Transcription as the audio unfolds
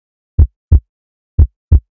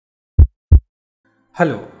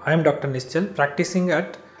Hello, I am Dr. Nischal, practicing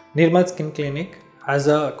at Nirmal Skin Clinic as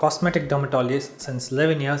a cosmetic dermatologist since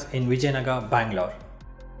 11 years in Vijayanagar, Bangalore.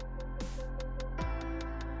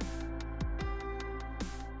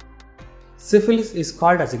 Syphilis is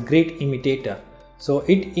called as a great imitator. So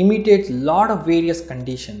it imitates a lot of various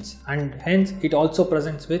conditions and hence it also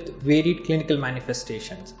presents with varied clinical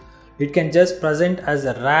manifestations. It can just present as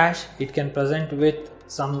a rash, it can present with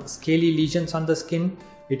some scaly lesions on the skin,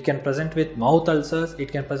 it can present with mouth ulcers, it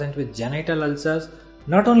can present with genital ulcers.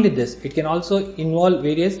 Not only this, it can also involve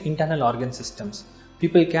various internal organ systems.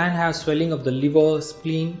 People can have swelling of the liver,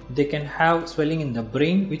 spleen, they can have swelling in the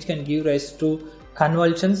brain which can give rise to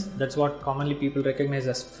convulsions, that's what commonly people recognize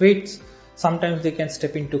as fits. Sometimes they can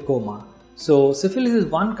step into coma. So syphilis is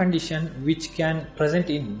one condition which can present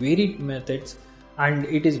in varied methods and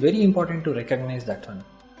it is very important to recognize that one.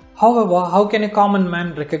 However, how can a common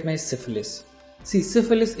man recognize syphilis? See,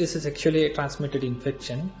 syphilis is a sexually transmitted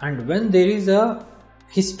infection, and when there is a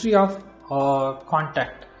history of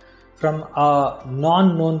contact from a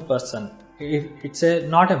non-known person, if it's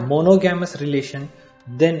not a monogamous relation,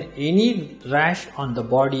 then any rash on the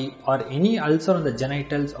body or any ulcer on the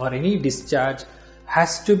genitals or any discharge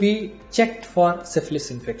has to be checked for syphilis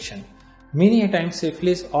infection. Many a times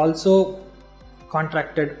syphilis also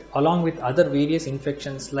contracted along with other various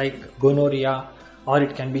infections like gonorrhea, or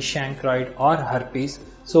it can be cancroid or herpes.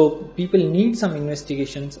 So people need some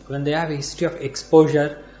investigations when they have a history of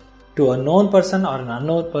exposure to a known person or an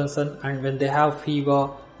unknown person, and when they have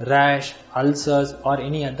fever, rash, ulcers or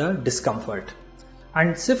any other discomfort.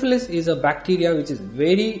 And syphilis is a bacteria which is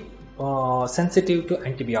very sensitive to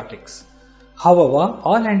antibiotics. However,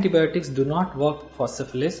 all antibiotics do not work for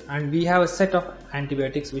syphilis, and we have a set of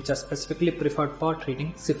antibiotics which are specifically preferred for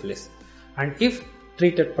treating syphilis. And if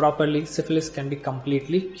treated properly, syphilis can be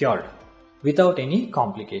completely cured without any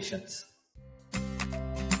complications.